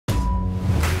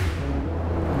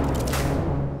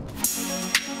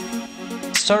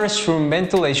Storage room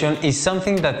ventilation is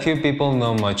something that few people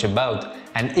know much about,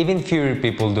 and even fewer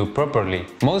people do properly.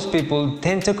 Most people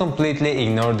tend to completely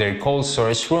ignore their cold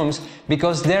storage rooms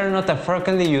because they are not a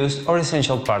frequently used or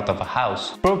essential part of a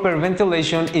house. Proper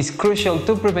ventilation is crucial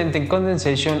to preventing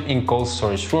condensation in cold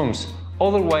storage rooms.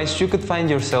 Otherwise, you could find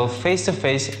yourself face to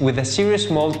face with a serious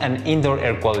mold and indoor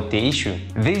air quality issue.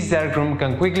 This darkroom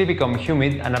can quickly become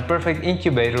humid and a perfect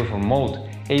incubator for mold.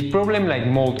 A problem like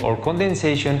mold or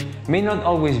condensation may not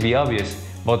always be obvious,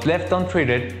 but left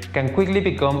untreated can quickly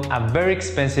become a very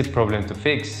expensive problem to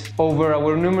fix. Over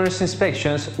our numerous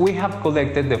inspections, we have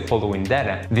collected the following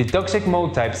data. The toxic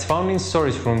mold types found in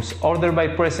storage rooms ordered by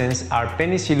presence are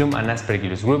PENICILLIUM and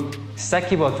ASPERGILLUS group,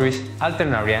 Stachybotrys,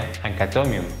 ALTERNARIA, and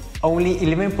Cadmium. Only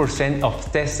 11%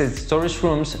 of tested storage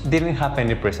rooms didn't have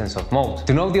any presence of mold.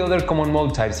 To know the other common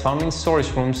mold types found in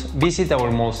storage rooms, visit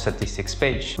our mold statistics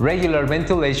page. Regular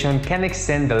ventilation can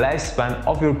extend the lifespan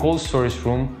of your cold storage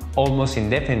room almost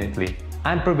indefinitely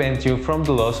and prevent you from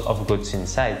the loss of goods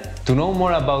inside. To know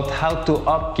more about how to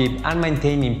upkeep and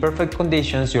maintain in perfect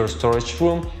conditions your storage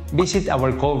room, visit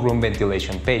our cold room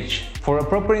ventilation page. For a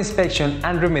proper inspection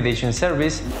and remediation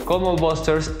service, call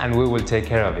Moldbusters and we will take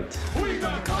care of it.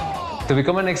 To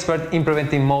become an expert in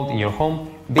preventing mold in your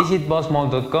home, visit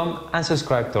bossmold.com and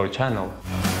subscribe to our channel.